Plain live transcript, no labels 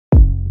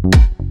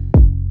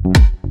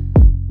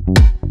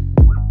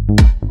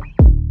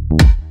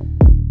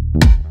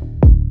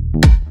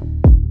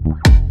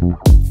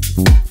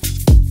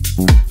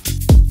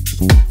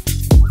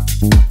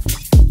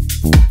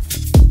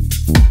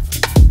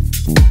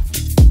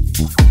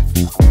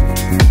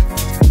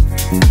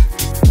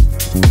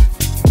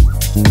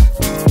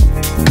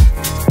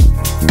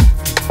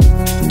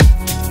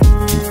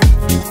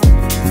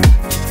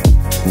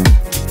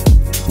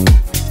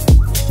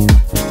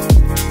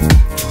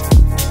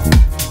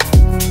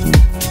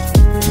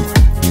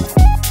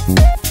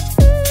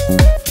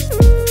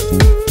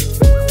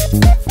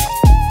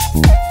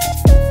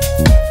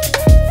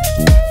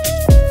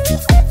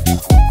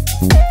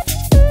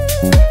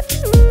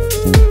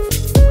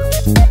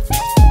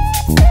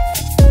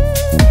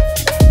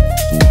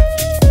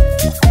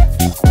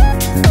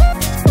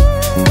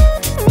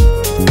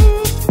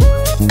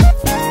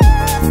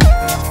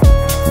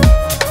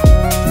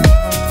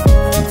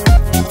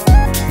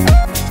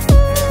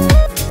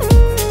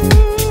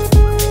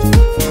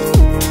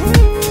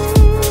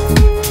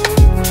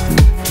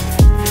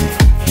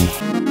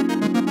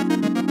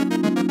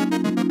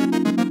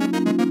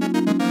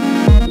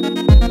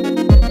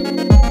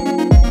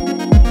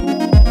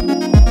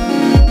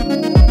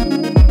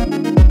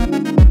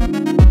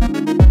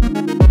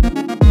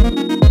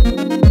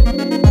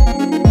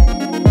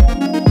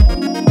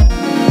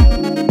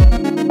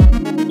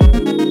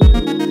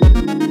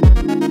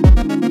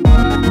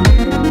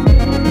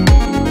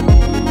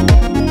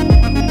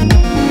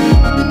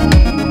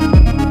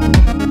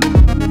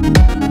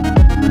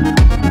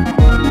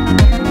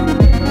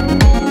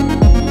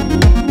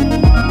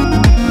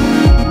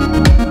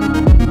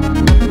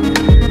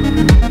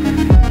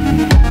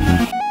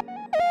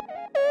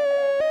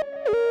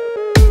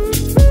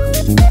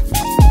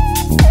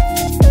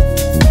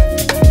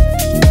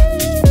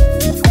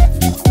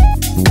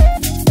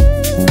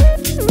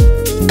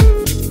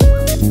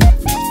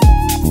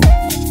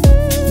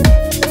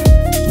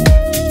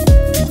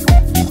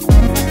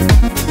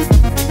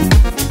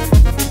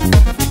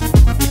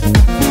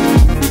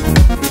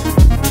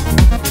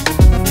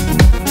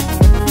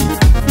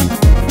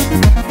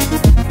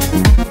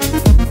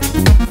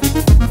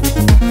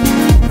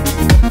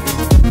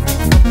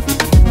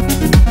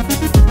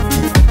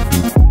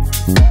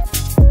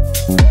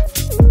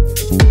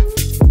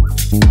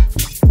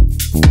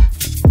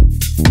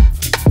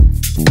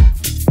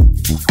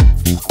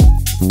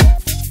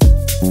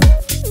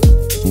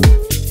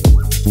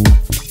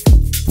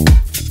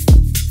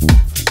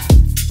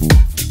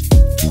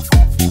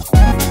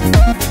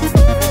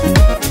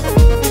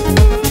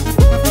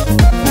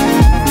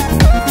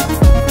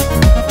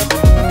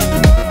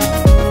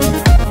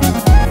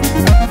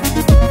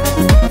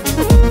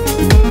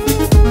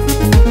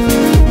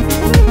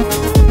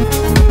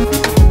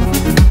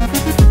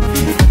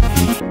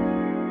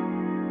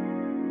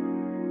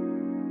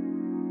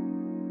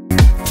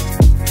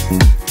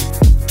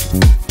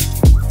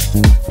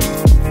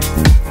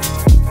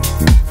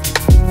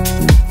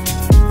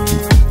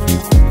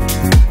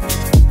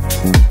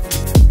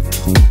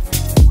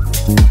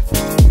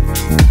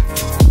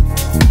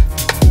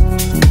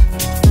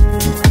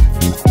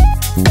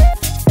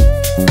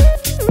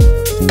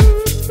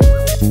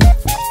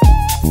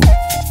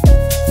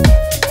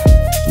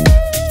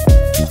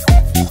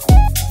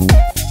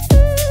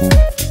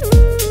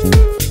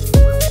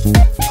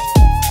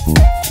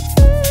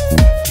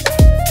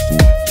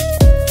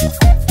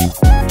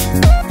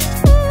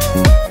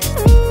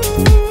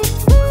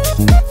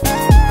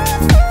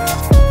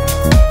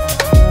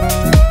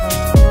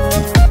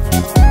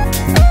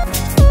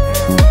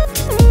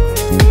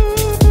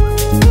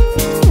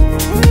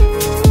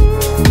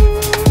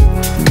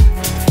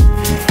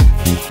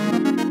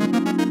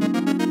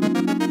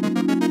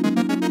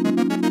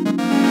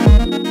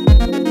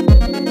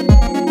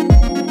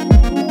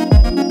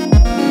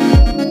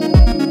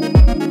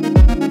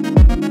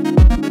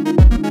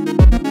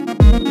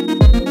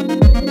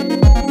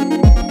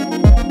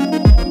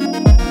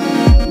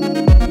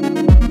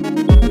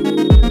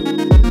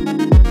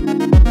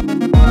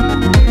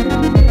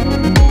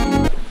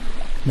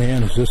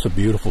Man, is this a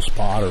beautiful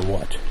spot or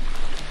what?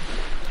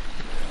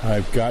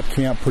 I've got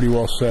camp pretty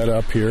well set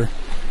up here.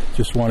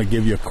 Just want to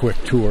give you a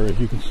quick tour. As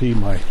you can see,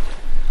 my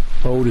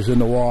boat is in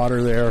the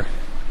water there.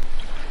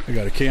 I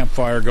got a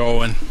campfire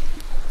going.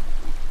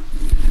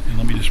 And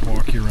let me just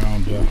walk you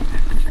around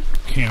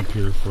camp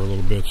here for a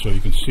little bit so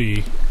you can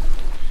see.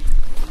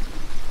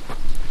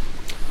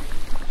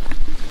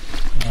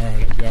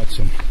 Alright, I've got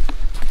some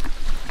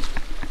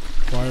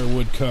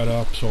firewood cut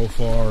up so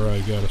far.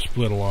 I got to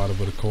split a lot of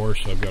it, of course.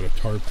 I've got a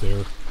tarp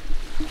there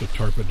to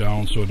tarp it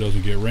down so it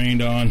doesn't get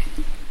rained on.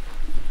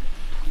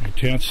 My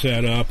tent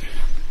set up.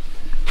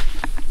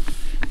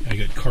 I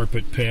got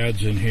carpet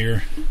pads in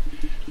here,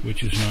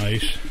 which is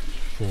nice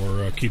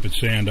for keeping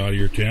sand out of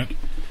your tent.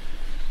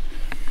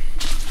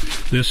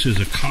 This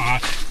is a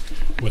cot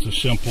with a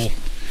simple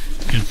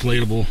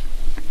inflatable,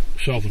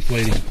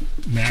 self-inflating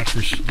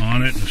mattress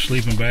on it and a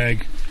sleeping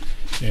bag.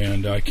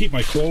 And I keep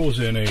my clothes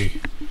in a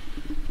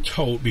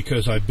tote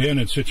because I've been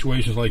in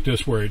situations like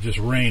this where it just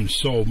rains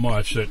so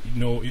much that, you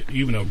know,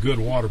 even a good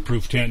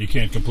waterproof tent, you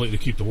can't completely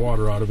keep the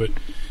water out of it.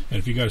 And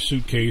if you got a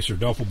suitcase or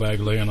duffel bag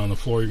laying on the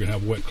floor, you're gonna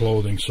have wet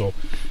clothing. So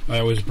I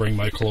always bring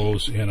my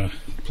clothes in a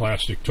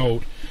plastic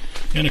tote.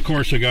 And of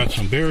course I got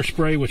some bear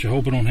spray, which I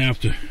hope I don't have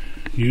to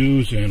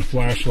use, and a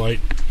flashlight.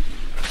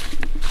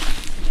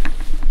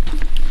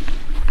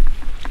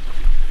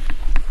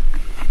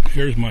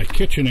 Here's my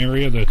kitchen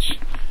area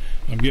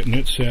I'm getting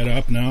it set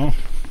up now.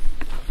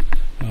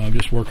 I'm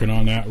just working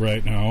on that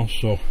right now.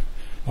 So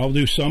I'll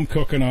do some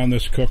cooking on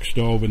this cook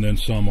stove and then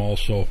some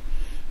also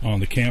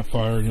on the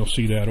campfire, and you'll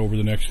see that over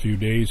the next few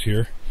days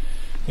here.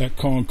 That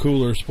Kong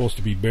cooler is supposed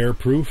to be bear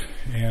proof,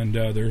 and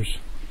there's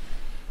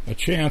a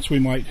chance we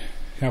might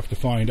have to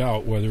find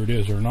out whether it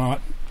is or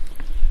not.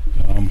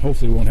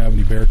 Hopefully we won't have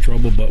any bear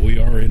trouble, but we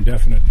are in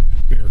definite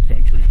bear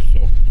country.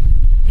 So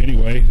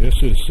anyway,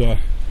 this is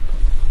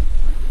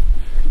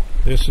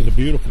a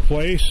beautiful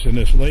place, and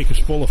this lake is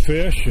full of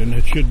fish, and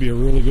it should be a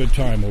really good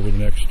time over the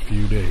next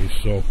few days.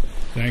 So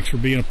thanks for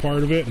being a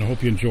part of it, and I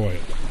hope you enjoy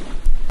it.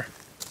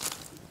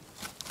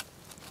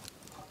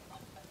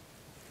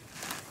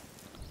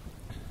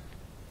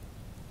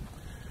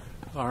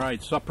 All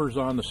right, supper's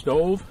on the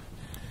stove,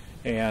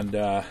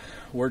 and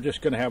we're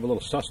just going to have a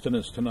little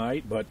sustenance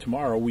tonight, but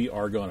tomorrow we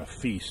are going to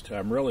feast.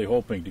 I'm really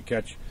hoping to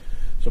catch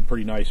some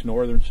pretty nice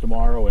northerns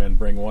tomorrow and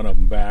bring one of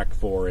them back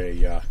for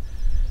a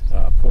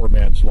poor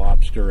man's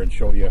lobster and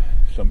show you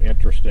some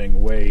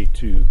interesting way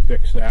to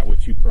fix that,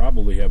 which you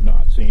probably have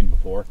not seen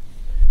before.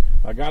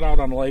 I got out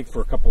on the lake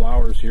for a couple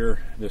hours here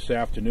this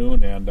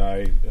afternoon, and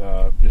I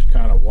just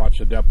kind of watched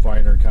the depth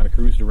finder and kind of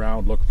cruised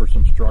around, looked for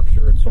some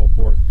structure and so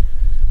forth.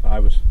 I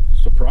was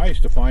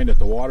surprised to find that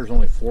the water's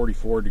only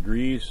 44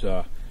 degrees.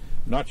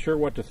 Not sure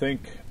what to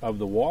think of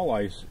the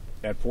walleyes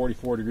at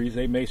 44 degrees.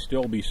 They may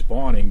still be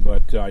spawning,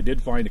 but I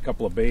did find a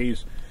couple of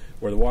bays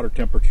where the water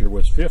temperature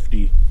was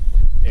 50,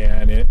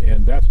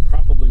 and that's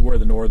probably where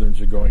the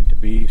northerns are going to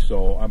be.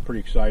 So I'm pretty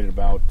excited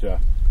about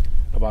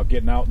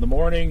getting out in the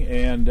morning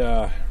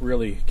and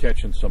really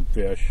catching some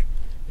fish.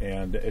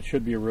 And it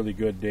should be a really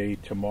good day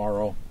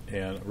tomorrow,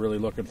 and really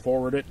looking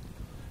forward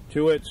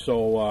to it.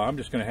 So I'm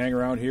just going to hang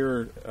around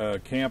here,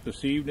 camp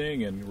this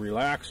evening, and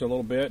relax a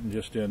little bit and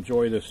just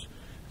enjoy this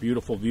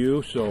beautiful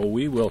view. So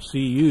we will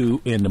see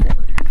you in the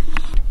morning.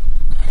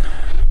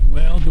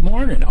 Well, good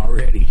morning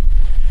already.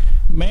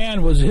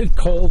 Man, was it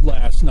cold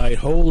last night.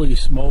 Holy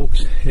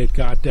smokes, it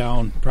got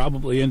down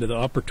probably into the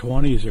upper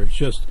 20s. There's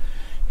just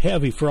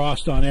heavy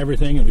frost on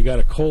everything, and we got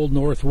a cold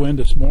north wind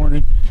this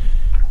morning.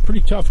 Pretty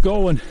tough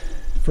going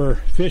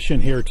for fishing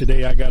here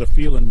today, I got a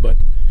feeling, but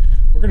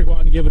we're going to go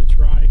out and give it a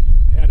try.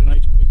 I had a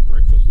nice big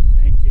breakfast of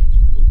pancakes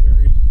and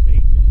blueberries and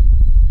bacon,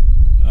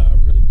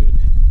 and really good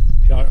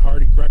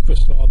hearty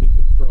breakfast, so I'll be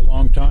good for a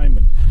long time.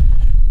 And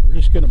we're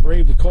just going to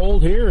brave the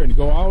cold here and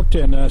go out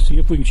and see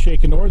if we can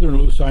shake a northern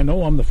loose. I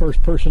know I'm the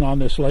first person on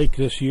this lake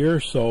this year,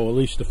 so at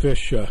least the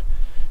fish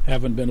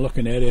haven't been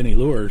looking at any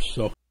lures.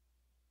 So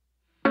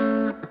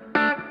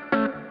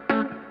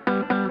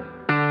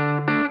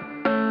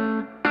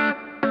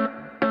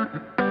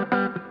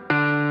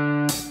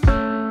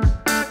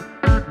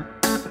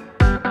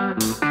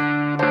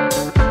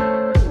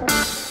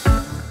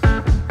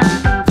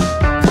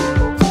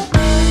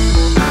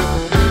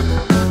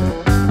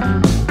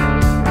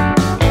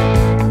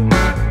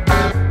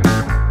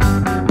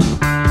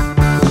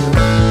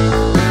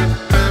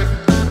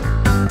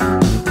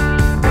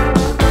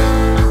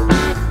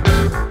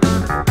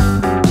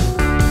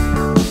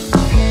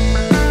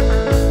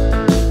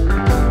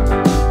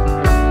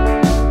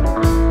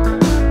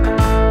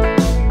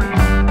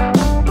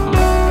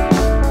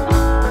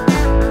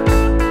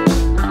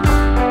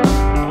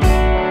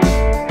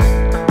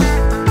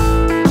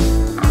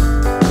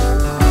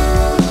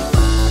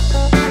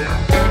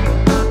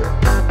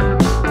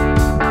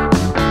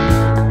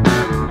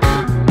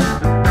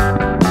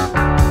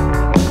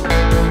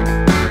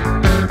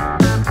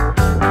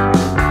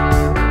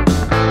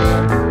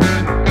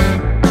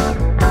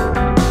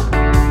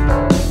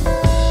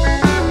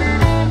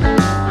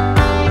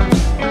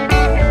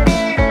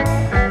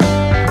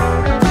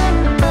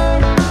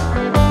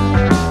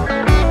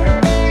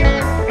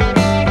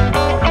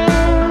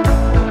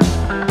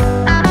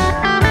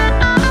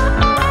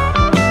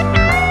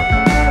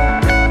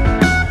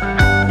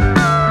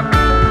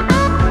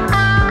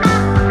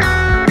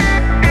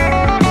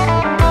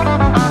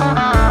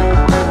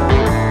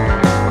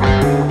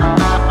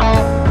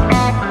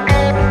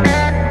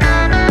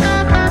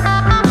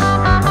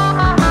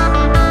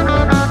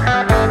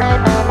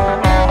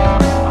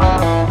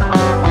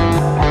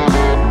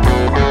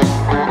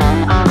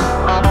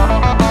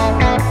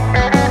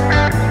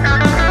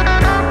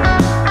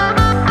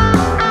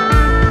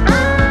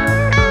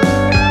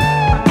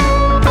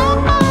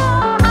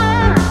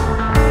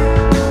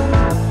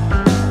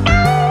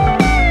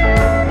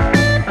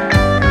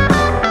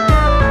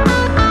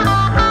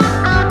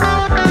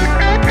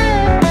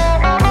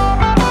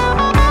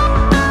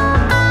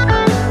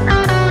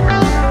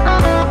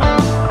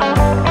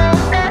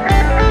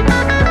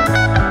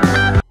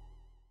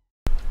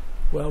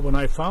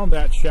found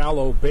that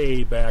shallow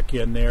bay back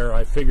in there.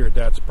 I figured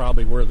that's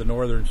probably where the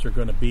northerns are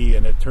going to be,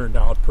 and it turned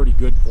out pretty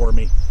good for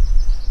me.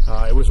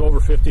 It was over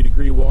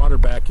 50-degree water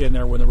back in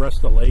there when the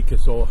rest of the lake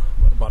is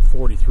about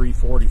 43,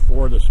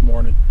 44 this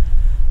morning.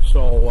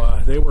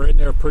 So they were in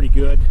there pretty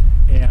good,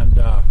 and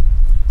I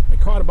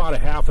caught about a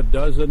half a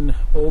dozen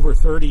over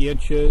 30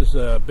 inches.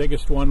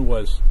 Biggest one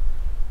was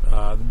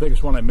the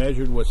biggest one I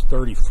measured was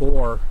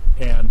 34,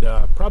 and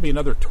probably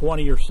another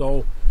 20 or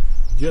so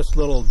just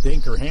little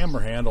dink or hammer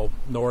handle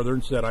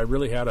northerns that I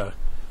really had a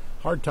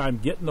hard time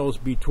getting those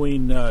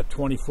between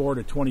 24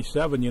 to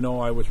 27. You know,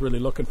 I was really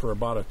looking for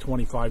about a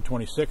 25,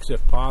 26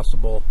 if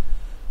possible,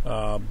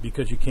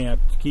 because you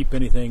can't keep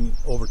anything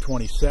over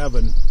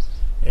 27.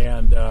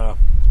 And so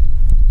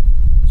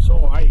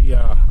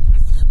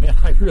man,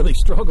 I really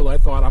struggled. I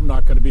thought I'm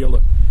not going to be able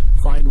to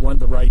find one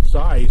the right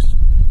size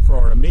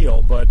for a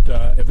meal, but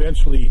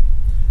eventually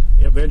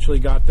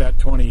got that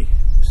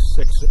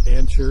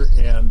 26-incher,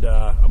 and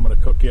I'm going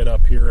to cook it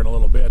up here in a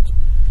little bit.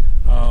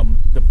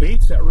 The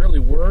baits that really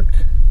worked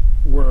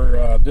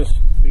were this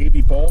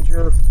baby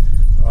bulger.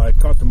 I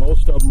caught the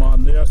most of them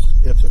on this.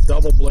 It's a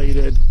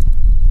double-bladed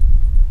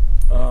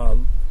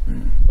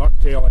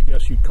bucktail, I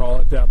guess you'd call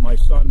it, that my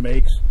son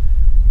makes.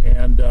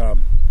 And I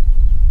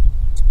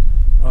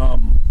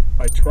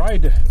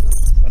tried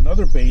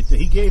another bait that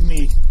he gave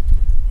me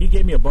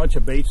a bunch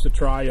of baits to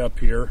try up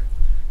here,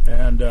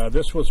 and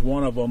this was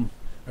one of them.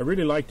 I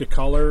really like the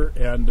color,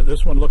 and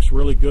this one looks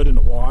really good in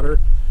the water.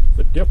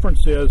 The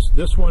difference is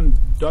this one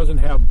doesn't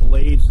have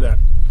blades that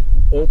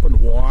open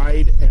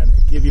wide and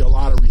give you a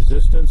lot of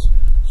resistance,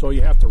 so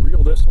you have to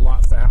reel this a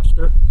lot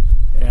faster,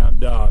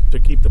 and to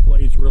keep the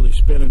blades really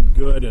spinning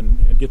good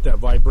and get that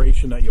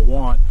vibration that you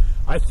want.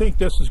 I think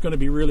this is going to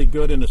be really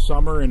good in the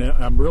summer, and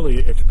I'm really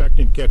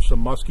expecting to catch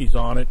some muskies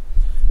on it.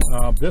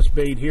 This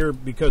bait here,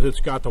 because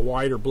it's got the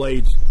wider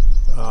blades,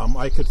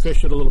 I could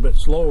fish it a little bit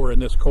slower in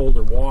this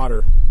colder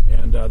water,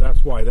 and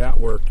that's why that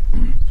worked.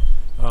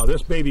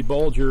 This baby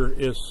bulger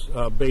is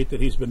a bait that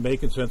he's been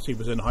making since he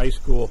was in high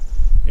school,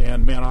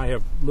 and man, I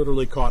have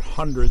literally caught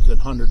hundreds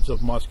and hundreds of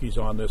muskies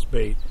on this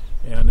bait,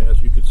 and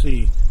as you can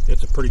see,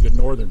 it's a pretty good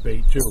northern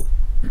bait too.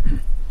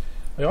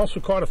 I also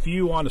caught a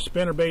few on a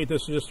spinner bait.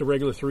 This is just a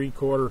regular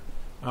 3/4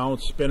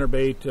 ounce spinner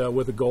bait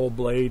with a gold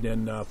blade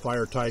and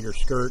Fire Tiger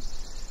skirt,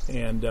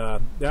 and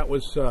that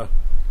was a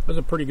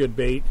pretty good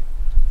bait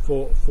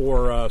for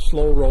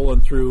slow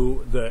rolling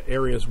through the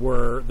areas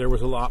where there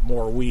was a lot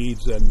more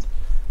weeds, and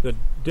that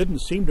didn't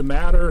seem to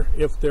matter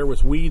if there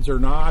was weeds or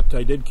not.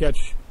 I did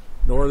catch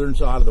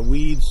northerns out of the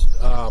weeds.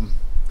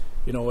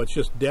 You know, it's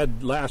just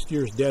last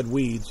year's dead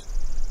weeds,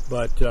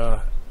 but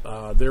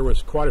there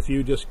was quite a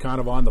few just kind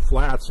of on the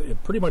flats.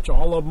 Pretty much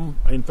all of them,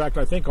 in fact,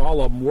 I think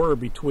all of them were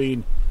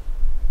between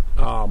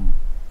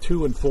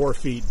 2 and 4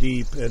 feet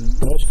deep, and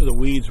most of the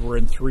weeds were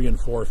in 3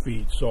 and 4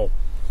 feet. So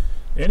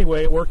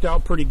anyway, it worked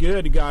out pretty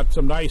good. Got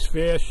some nice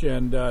fish,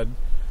 and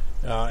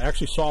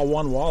actually saw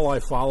one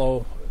walleye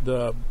follow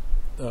the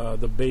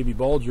baby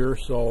bulger,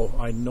 so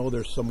I know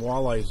there's some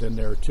walleyes in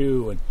there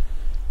too. And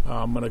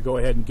I'm going to go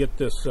ahead and get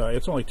this.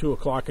 It's only 2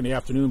 o'clock in the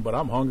afternoon, but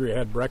I'm hungry. I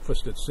had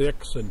breakfast at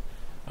 6, and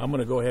I'm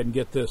going to go ahead and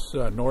get this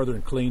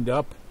northern cleaned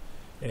up,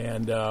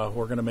 and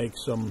we're going to make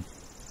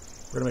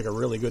a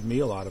really good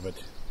meal out of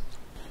it.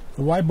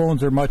 The wide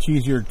bones are much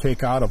easier to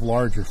take out of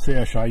larger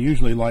fish. I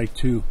usually like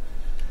to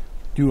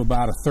do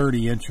about a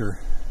 30-incher.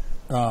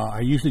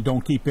 I usually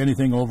don't keep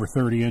anything over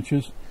 30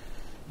 inches,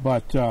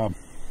 but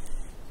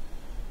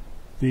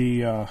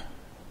the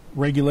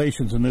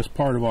regulations in this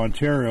part of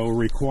Ontario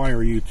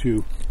require you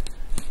to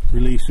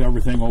release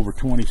everything over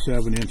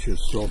 27 inches.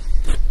 So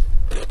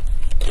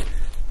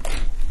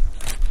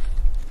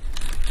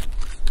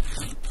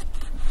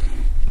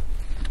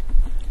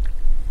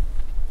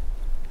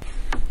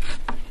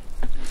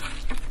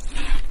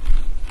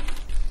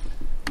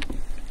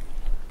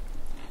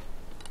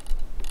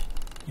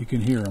you can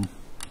hear them.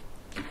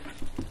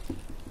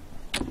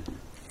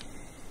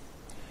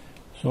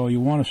 So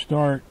you want to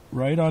start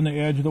right on the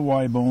edge of the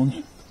Y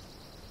bones,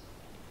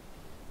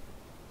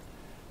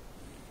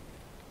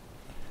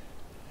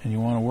 and you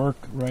want to work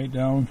right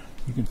down.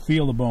 You can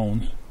feel the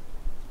bones,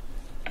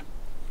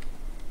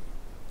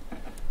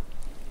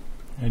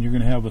 and you're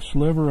going to have a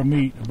sliver of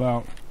meat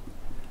about,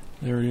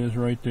 there it is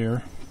right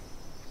there.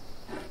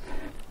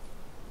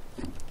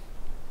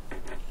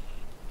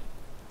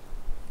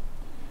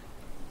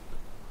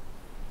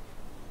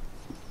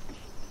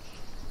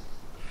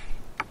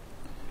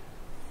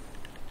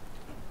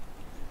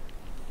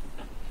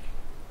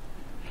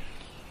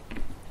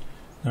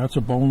 That's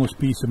a boneless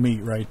piece of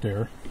meat right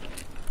there.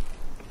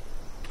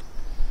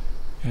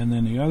 And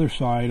then the other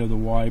side of the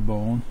Y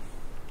bone,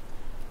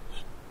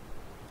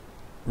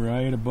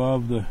 right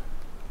above the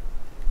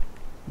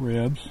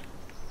ribs.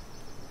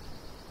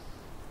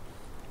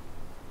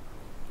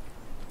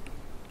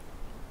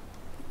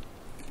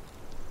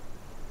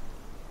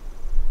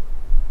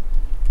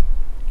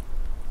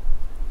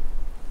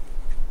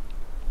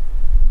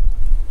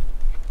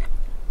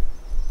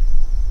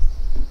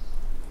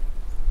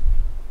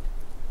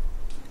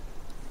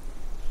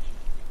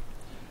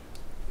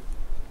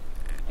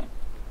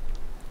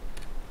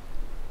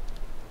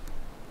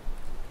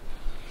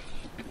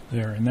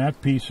 There, and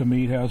that piece of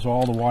meat has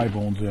all the Y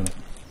bones in it.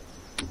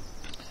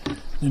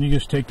 Then you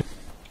just take the...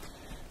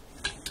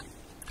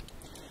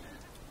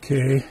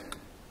 Okay,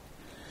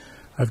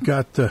 I've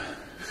got the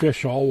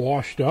fish all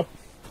washed up.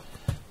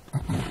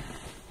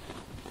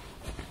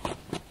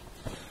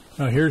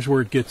 Now here's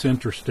where it gets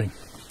interesting.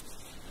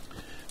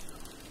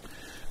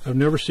 I've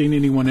never seen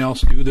anyone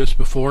else do this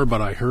before,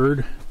 but I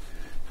heard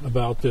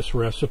about this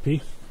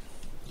recipe.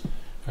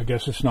 I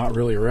guess it's not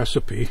really a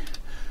recipe.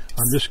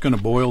 I'm just going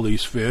to boil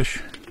these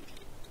fish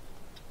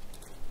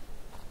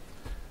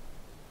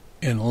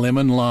in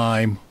lemon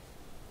lime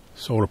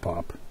soda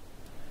pop.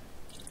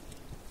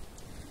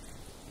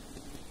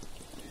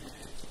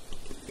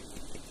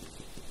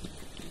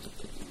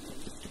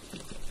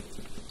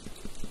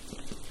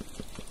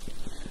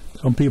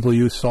 Some people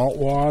use salt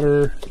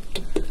water.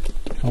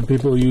 Some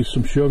people use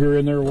some sugar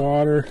in their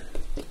water.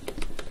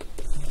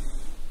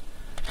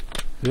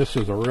 This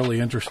is a really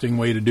interesting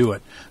way to do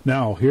it.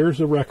 Now, here's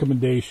a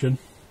recommendation.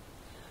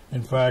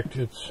 In fact,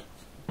 it's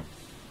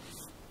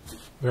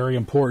very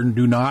important.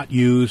 Do not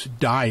use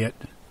diet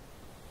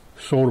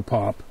soda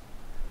pop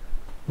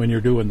when you're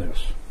doing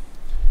this.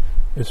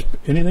 It's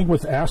anything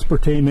with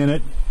aspartame in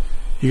it,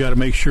 you got to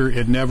make sure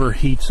it never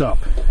heats up,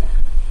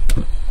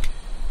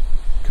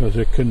 because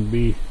it can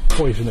be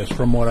poisonous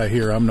from what I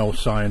hear. I'm no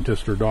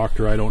scientist or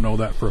doctor. I don't know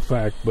that for a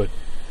fact, but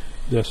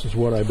this is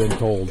what I've been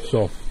told.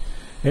 So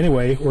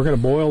anyway, we're going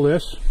to boil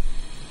this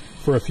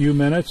for a few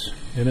minutes,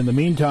 and in the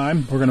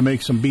meantime, we're going to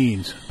make some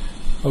beans.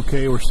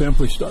 Okay, we're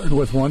simply starting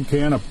with 1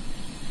 can of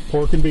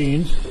pork and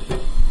beans.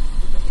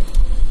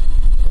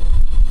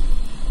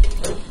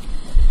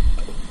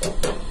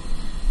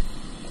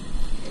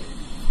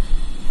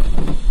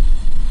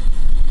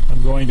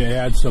 I'm going to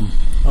add some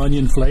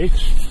onion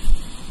flakes,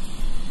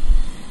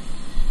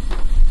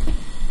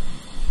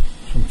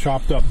 some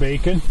chopped up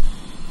bacon,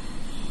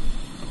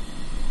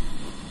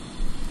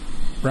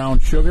 brown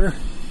sugar,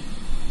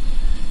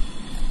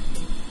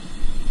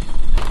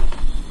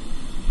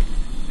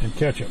 and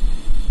ketchup.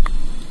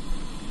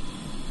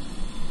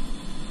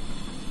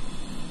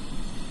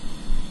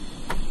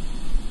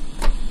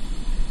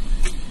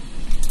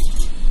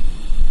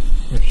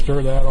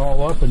 Stir that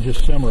all up and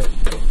just simmer it.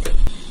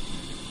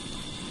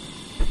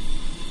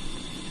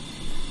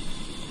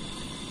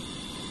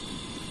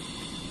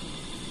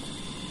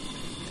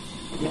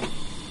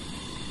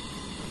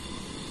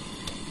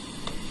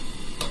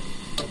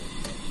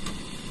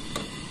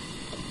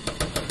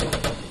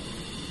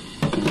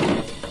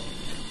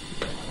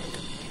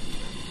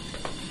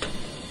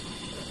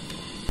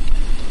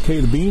 Okay,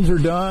 the beans are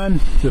done,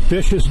 the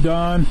fish is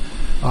done.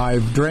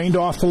 I've drained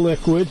off the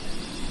liquid,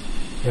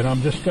 and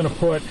I'm just going to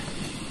put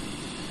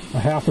a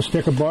half a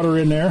stick of butter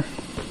in there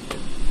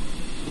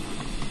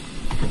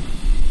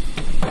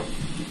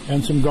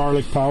and some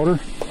garlic powder,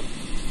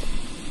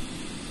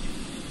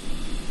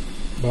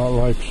 about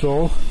like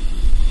so.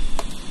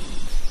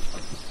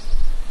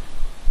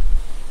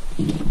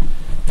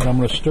 And I'm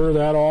going to stir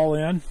that all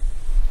in,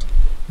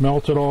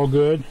 melt it all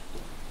good,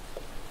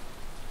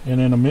 and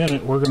in a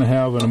minute we're going to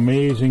have an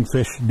amazing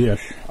fish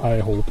dish, I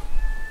hope.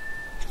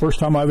 First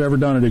time I've ever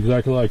done it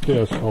exactly like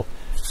this, so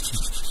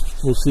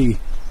we'll see.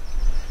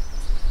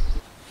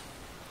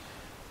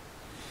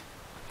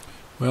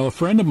 Well, a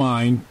friend of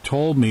mine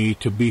told me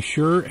to be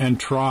sure and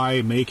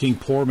try making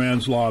poor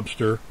man's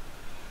lobster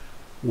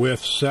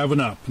with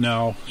 7-Up.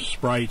 Now,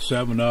 Sprite,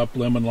 7-Up,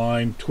 lemon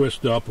lime,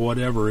 twist up,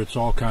 whatever, it's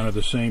all kind of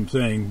the same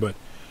thing, but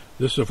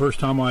this is the first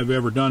time I've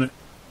ever done it.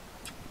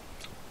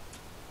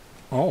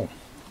 Oh,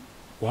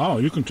 wow,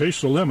 you can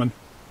taste the lemon.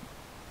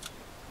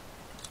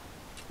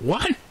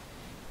 What?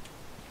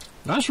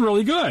 That's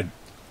really good.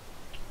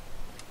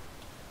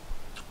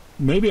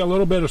 Maybe a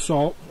little bit of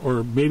salt,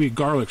 or maybe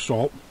garlic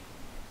salt,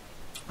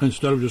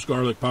 instead of just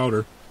garlic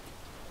powder.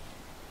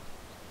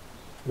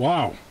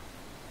 Wow.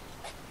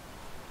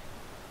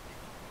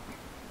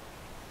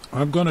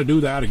 I'm going to do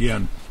that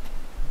again.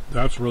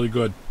 That's really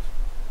good.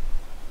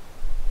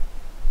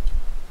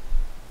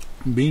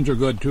 Beans are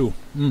good too.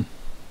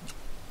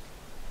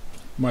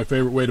 My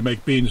favorite way to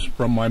make beans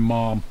from my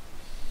mom.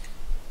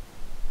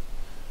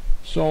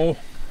 So,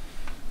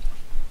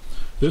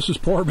 this is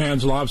poor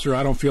man's lobster.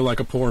 I don't feel like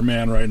a poor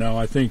man right now.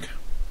 I think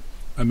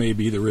I may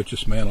be the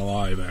richest man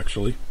alive,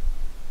 actually.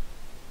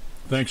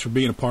 Thanks for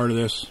being a part of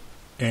this,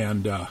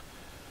 and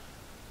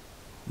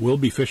we'll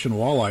be fishing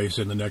walleyes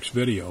in the next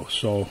video,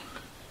 so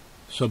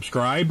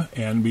subscribe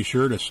and be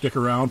sure to stick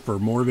around for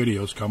more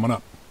videos coming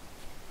up.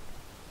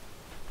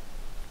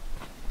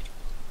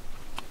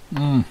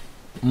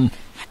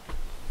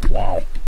 Wow.